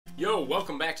Yo,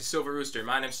 welcome back to Silver Rooster.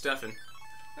 My name's Stefan.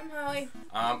 I'm Holly.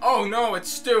 Oh no,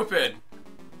 it's stupid!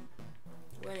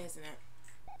 What isn't it?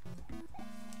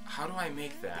 How do I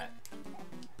make that?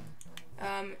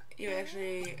 You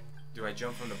actually... Do I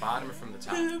jump from the bottom or from the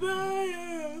top? To the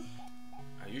bottom.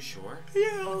 Are you sure?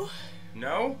 No.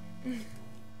 No? Run.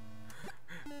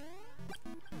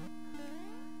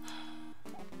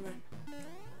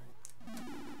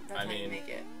 That's I how mean, you make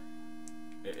it.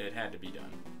 It had to be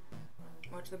done.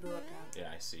 Watch the boo up top. Yeah,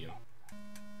 I see him.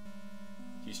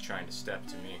 He's trying to step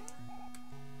to me.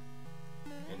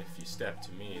 And if you step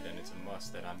to me, then it's a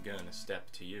must that I'm gonna step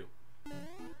to you.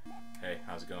 Hey,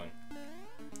 how's it going?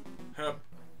 Hup.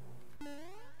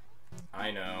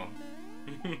 I know.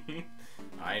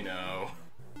 I know.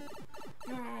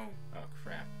 No. Oh,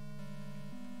 crap.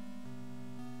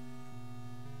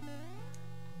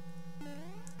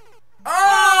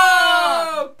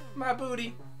 Oh! My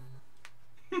booty.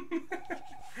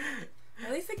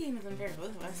 At least the game is unfair to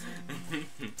both of us.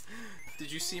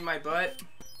 Did you see my butt?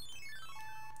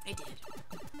 I did.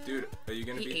 Dude, are you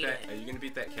gonna beat that? Are you gonna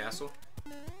beat that castle?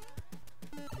 I'm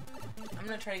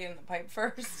gonna try to get in the pipe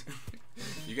first.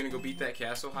 You gonna go beat that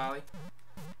castle, Holly?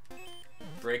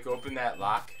 Break open that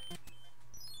lock?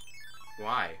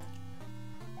 Why?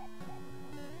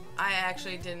 I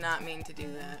actually did not mean to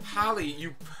do that. Holly,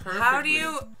 you perfectly... How do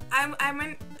you...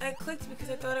 I clicked because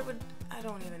I thought it would... I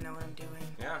don't even know what I'm doing.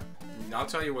 Yeah. I'll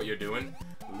tell you what you're doing.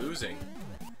 Losing.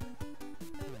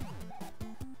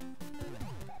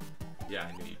 Yeah,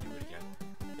 I knew you'd do it again.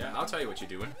 Yeah, I'll tell you what you're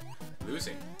doing.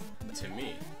 Losing. To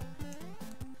me.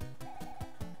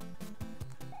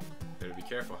 Better be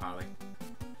careful, Holly.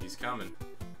 He's coming.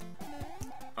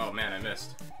 Oh man, I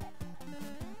missed.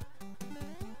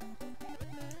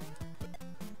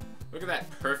 Look at that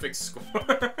perfect score.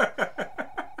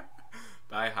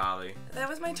 Bye, Holly. That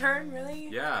was my turn, really?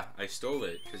 Yeah, I stole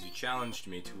it because you challenged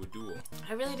me to a duel.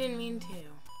 I really didn't mean to.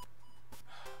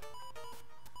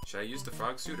 Should I use the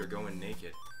frog suit or go in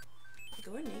naked?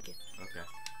 Go in naked. Okay.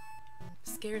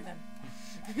 Scare them.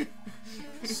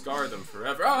 Scar them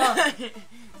forever. Ah!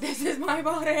 This is my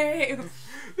body.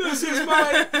 This is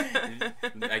my...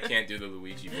 I can't do the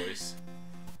Luigi voice.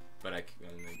 But I can...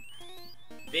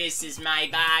 This is my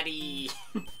body.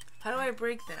 How do I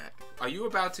break that? Are you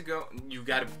about to go... You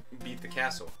gotta beat the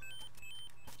castle.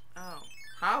 Oh.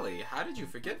 Holly, how did you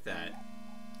forget that?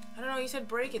 I don't know, you said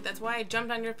break it. That's why I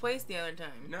jumped on your place the other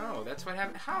time. No, that's what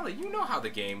happened. Holly, you know how the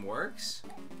game works.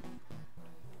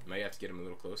 Might have to get him a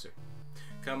little closer.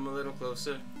 Come a little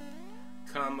closer.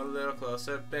 Come a little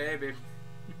closer, baby.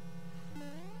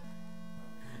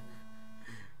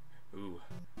 Ooh,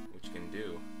 what you gonna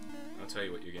do? I'll tell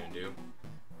you what you're gonna do.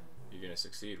 You're gonna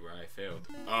succeed where I failed.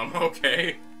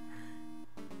 Okay.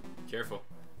 Careful.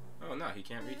 Oh no, he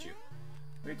can't reach you.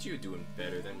 Look at you doing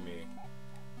better than me.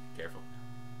 Careful.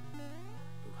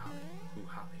 Ooh, Holly. Ooh,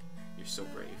 Holly. You're so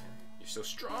brave. You're so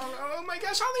strong. Oh my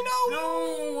gosh, Holly, no!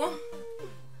 No!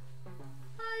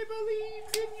 I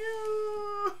believed in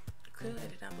you! Clearly I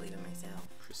did not believe in myself.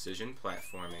 Precision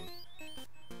platforming.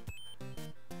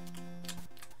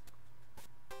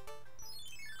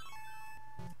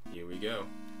 Here we go.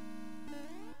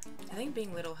 I think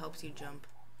being little helps you jump.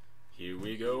 Here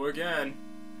we go again.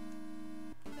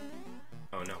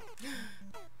 Oh no.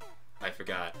 I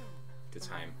forgot the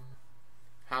time.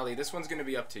 Holly, this one's gonna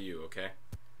be up to you, okay?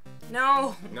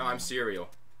 No! No, I'm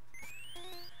serial.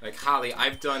 Like, Holly,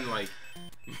 I've done like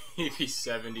maybe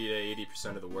 70 to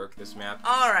 80% of the work this map.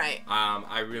 Alright.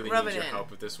 I really Rub need it your in.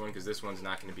 help with this one because this one's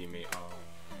not gonna be me. Oh.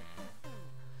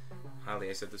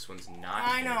 Holly, I said this one's not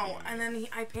I gonna know, be me. and then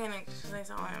I panicked because I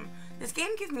saw him. This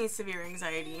game gives me severe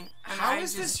anxiety. And How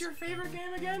is this your favorite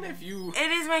game again? If you...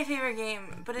 It is my favorite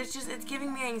game, but it's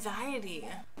giving me anxiety.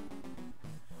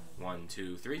 1,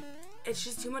 2, 3. It's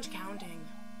just too much counting.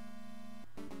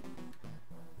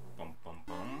 Bum, bum,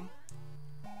 bum.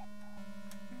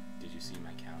 Did you see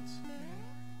my counts?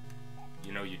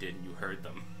 You know you didn't. You heard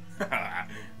them. 1,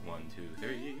 2,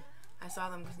 3. I saw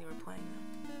them because they were playing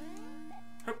them.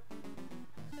 Hup.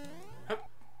 Hup.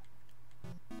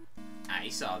 I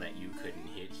saw that you couldn't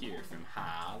hit here from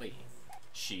Holly.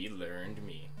 She learned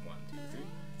me. 1, 2,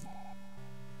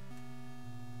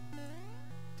 3.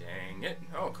 Dang it.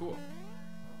 Oh, cool.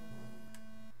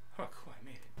 Oh, cool. I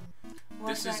made it.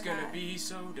 What's This is that gonna guy? be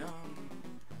so dumb.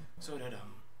 So da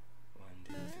dumb. 1,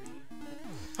 2,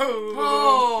 3. Ho!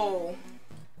 Oh!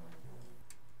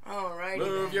 Alrighty.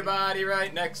 Move then. your body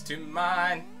right next to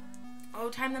mine. Oh,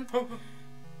 time them. Ho!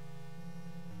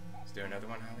 Is there another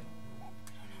one, Holly?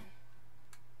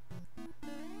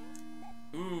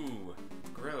 Ooh,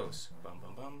 gross. Bum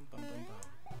bum bum bum bum bum.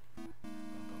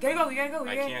 Gotta go, you gotta go.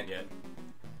 I can't yet.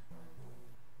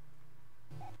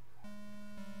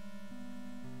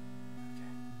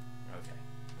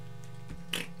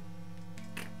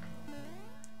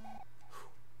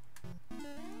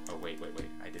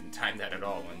 at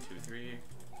all. 1, 2, 3.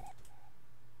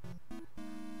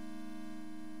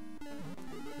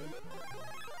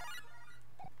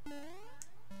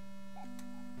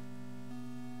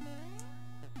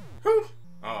 Whew.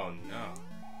 Oh no.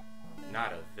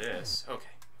 Not of this. Okay.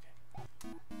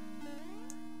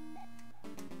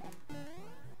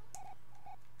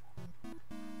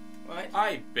 What?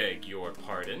 I beg your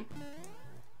pardon.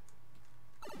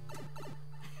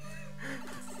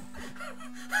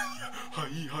 Hi,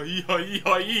 hi, hi,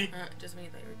 hi. Just when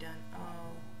you thought you were done.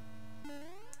 Oh.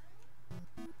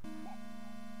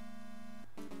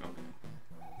 Okay.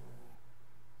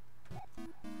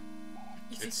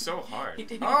 It's so hard. You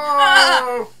didn't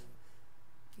Oh!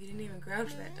 You didn't even crouch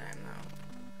that time, though.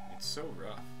 It's so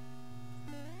rough.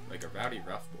 Like a rowdy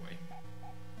rough boy.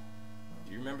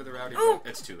 Do you remember the rowdy rough?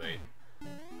 It's too late.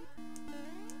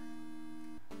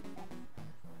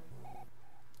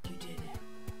 You did it.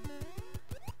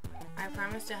 I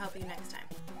promise to help you next time.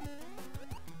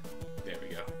 There we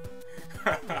go.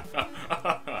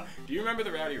 Do you remember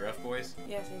the rowdy rough boys?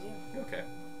 Yes, I do.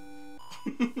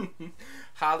 Okay.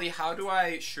 Holly, how do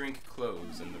I shrink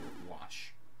clothes in the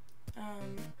wash?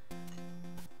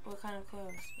 What kind of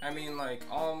clothes? I mean, like,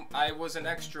 I was an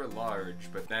extra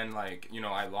large, but then, like, you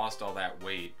know, I lost all that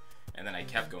weight, and then I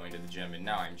kept going to the gym, and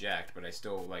now I'm jacked, but I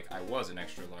still, like, I was an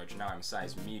extra large, now I'm a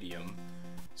size medium.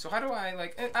 So how do I,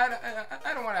 like,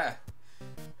 I don't want to,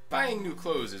 buying new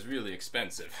clothes is really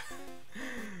expensive.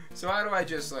 So how do I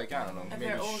just, like, I don't know, if maybe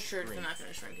they're old shrink? shirts, they're not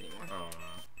going to shrink anymore. Oh.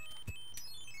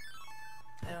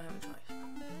 I don't have a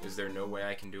choice. Is there no way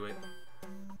I can do it?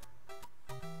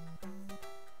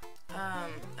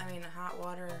 I mean, hot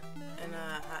water and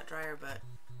a hot dryer, but...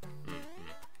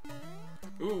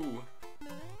 Ooh.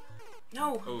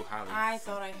 No! Oh, Holly. I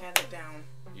thought I had it down.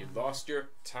 You lost your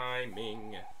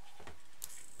timing.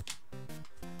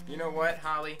 You know what,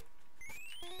 Holly?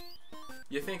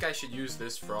 You think I should use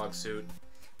this frog suit?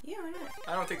 Yeah, why not?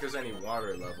 I don't think there's any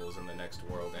water levels in the next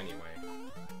world anyway.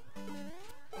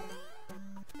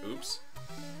 Oops.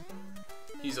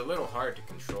 He's a little hard to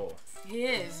control. He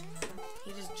is.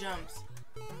 He just jumps.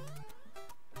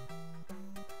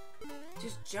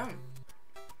 Just jump.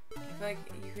 I feel like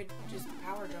you could just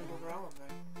power jump over all of them.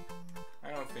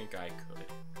 I don't think I could.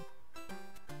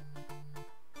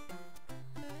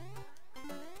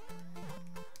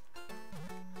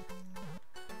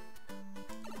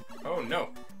 Oh no!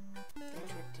 They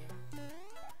tricked you.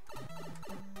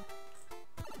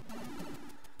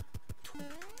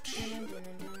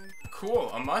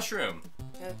 Cool, a mushroom.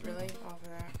 Is that really all for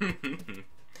that?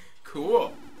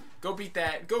 Cool. Go beat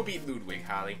Ludwig,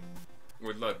 Holly.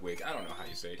 Or Ludwig, I don't know how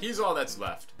you say it. He's all that's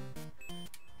left.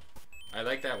 I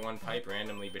like that one pipe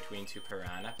randomly between two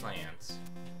piranha plants.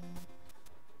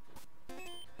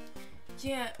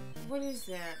 Yeah, what is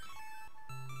that?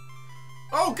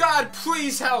 Oh god,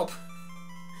 please help!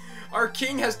 Our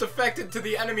king has defected to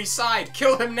the enemy side.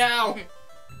 Kill him now!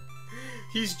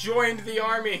 He's joined the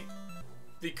army.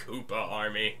 The Koopa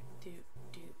army. Dude,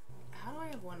 how do I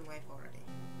have one life already?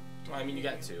 Well, I mean, you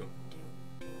got 2.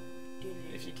 Dude.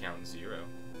 If you count 0.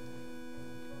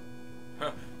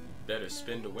 Huh. Better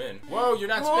spin to win. Whoa, you're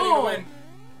not spinning to win!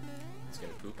 It's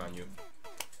gonna poop on you.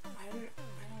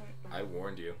 I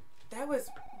warned you. That was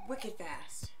wicked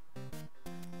fast.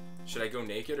 Should I go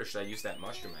naked or should I use that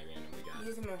mushroom I randomly got?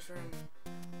 Use a mushroom.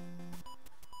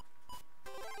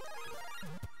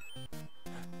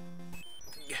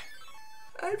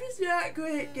 I'm just not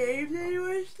good at games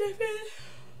anymore, Stefan.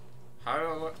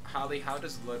 Holly, how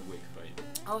does Ludwig fight?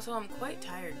 Also, I'm quite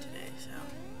tired today, so...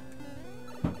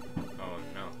 Oh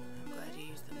no. I'm glad you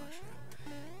used the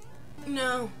mushroom.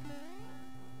 No!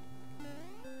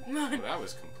 Well, that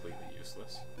was completely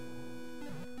useless.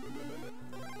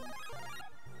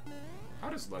 How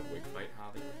does Ludwig fight,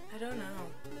 Holly? I don't know.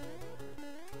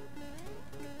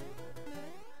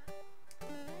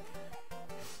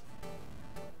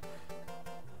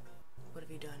 What have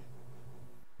you done?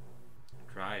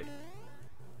 Tried.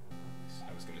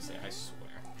 I was gonna say, I swear.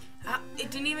 It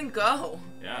didn't even go.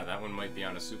 Yeah, that one might be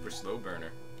on a super slow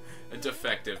burner. A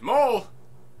defective mole!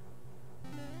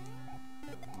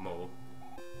 Mole.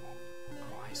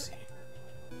 Oh, I see.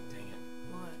 Dang it.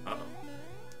 What? Uh-oh.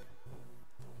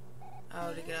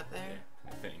 Oh, to get up there?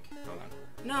 Yeah, I think. Hold on.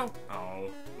 No.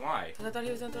 Oh, why? Because I thought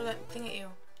he was gonna throw that thing at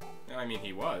you. No, I mean,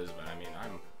 he was, but I mean,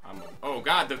 I'm... Oh,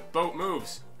 God, the boat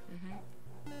moves! Mm-hmm.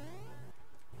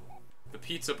 The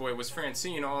pizza boy was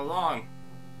Francine all along.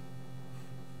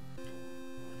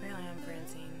 Apparently I'm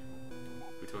Francine.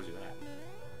 Who told you that?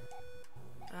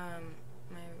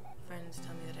 My friends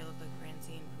tell me that I look like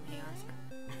Francine from Hey Arthur.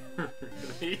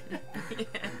 Really?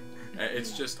 Yeah.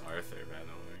 It's just Arthur, by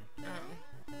the way.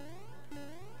 Oh.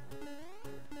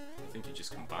 think you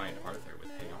just combined Arthur with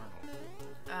Hey Arnold.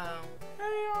 Oh.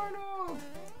 Hey Arnold!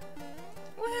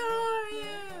 Where are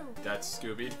you? That's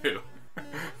Scooby-Doo.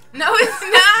 No, it's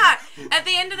not! At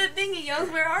the end of the thing, he yells,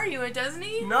 "Where are you?" Doesn't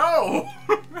he? No!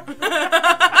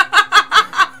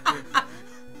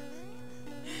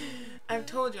 I've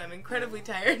told you, I'm incredibly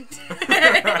tired.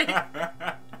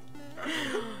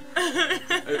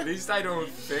 At least I don't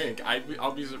think.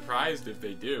 I'll be surprised if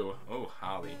they do. Oh,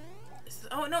 Holly.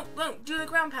 Oh, no, do the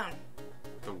ground pound.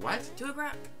 The what? Do a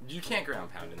ground... You can't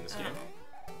ground pound in this game.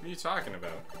 What are you talking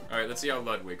about? Alright, let's see how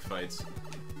Ludwig fights.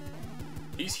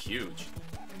 He's huge.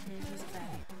 He's a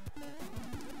fatty.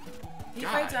 He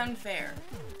God. fights unfair.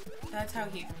 That's how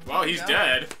he... Well, he's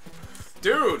dead.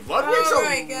 Dude, Ludwig's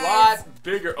Alright, a lot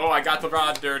bigger. Oh, I got the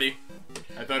rod dirty.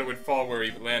 I thought it would fall where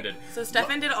he landed. So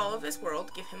Stefan did all of this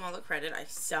world. Give him all the credit. I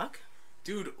suck.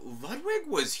 Dude, Ludwig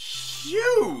was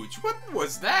huge. What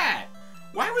was that?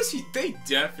 Why was he... They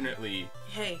definitely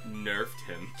nerfed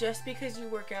him. Just because you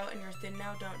work out and you're thin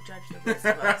now, don't judge the rest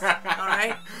of us.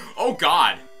 Alright? Oh,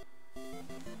 God.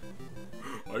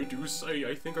 I do say,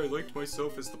 I think I liked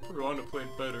myself as the piranha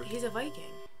plant better. He's a Viking.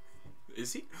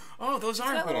 Is he? Oh, those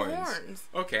aren't got horns. little horns.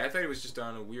 Okay, I thought he was just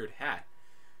on a weird hat.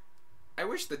 I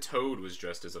wish the Toad was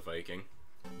dressed as a Viking.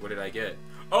 What did I get?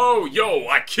 Oh, yo,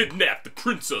 I kidnapped the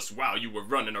princess while you were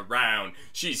running around.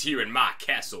 She's here in my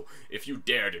castle. If you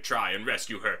dare to try and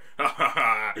rescue her. Ha ha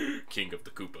ha. King of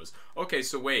the Koopas. Okay,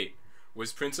 so wait.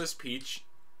 Was Princess Peach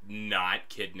not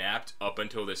kidnapped up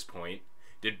until this point?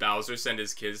 Did Bowser send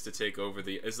his kids to take over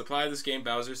the... Is the plot of this game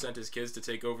Bowser sent his kids to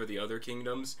take over the other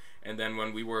kingdoms? And then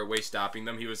when we were away stopping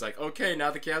them, he was like, okay,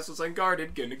 now the castle's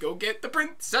unguarded. Gonna go get the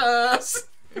princess.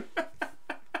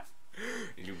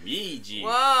 Luigi.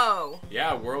 Whoa.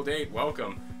 Yeah, World 8,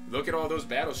 welcome. Look at all those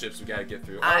battleships we gotta get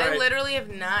through. I literally have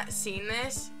not seen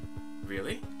this.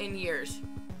 Really? In years.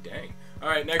 Dang.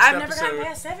 Alright, next I've episode. never gotten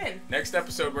past 7. Next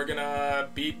episode, we're gonna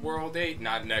beat World 8.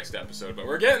 Not next episode, but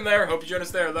we're getting there. Hope you join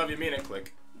us there. Love you, mean it.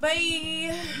 Click. Bye.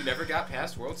 You never got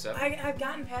past World 7? I've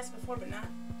gotten past before, but not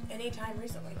any time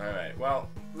recently. Alright, well,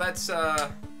 let's,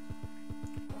 Wow.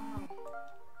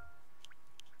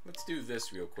 Let's do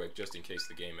this real quick, just in case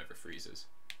the game ever freezes.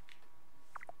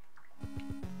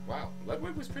 Wow,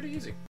 Ludwig was pretty easy.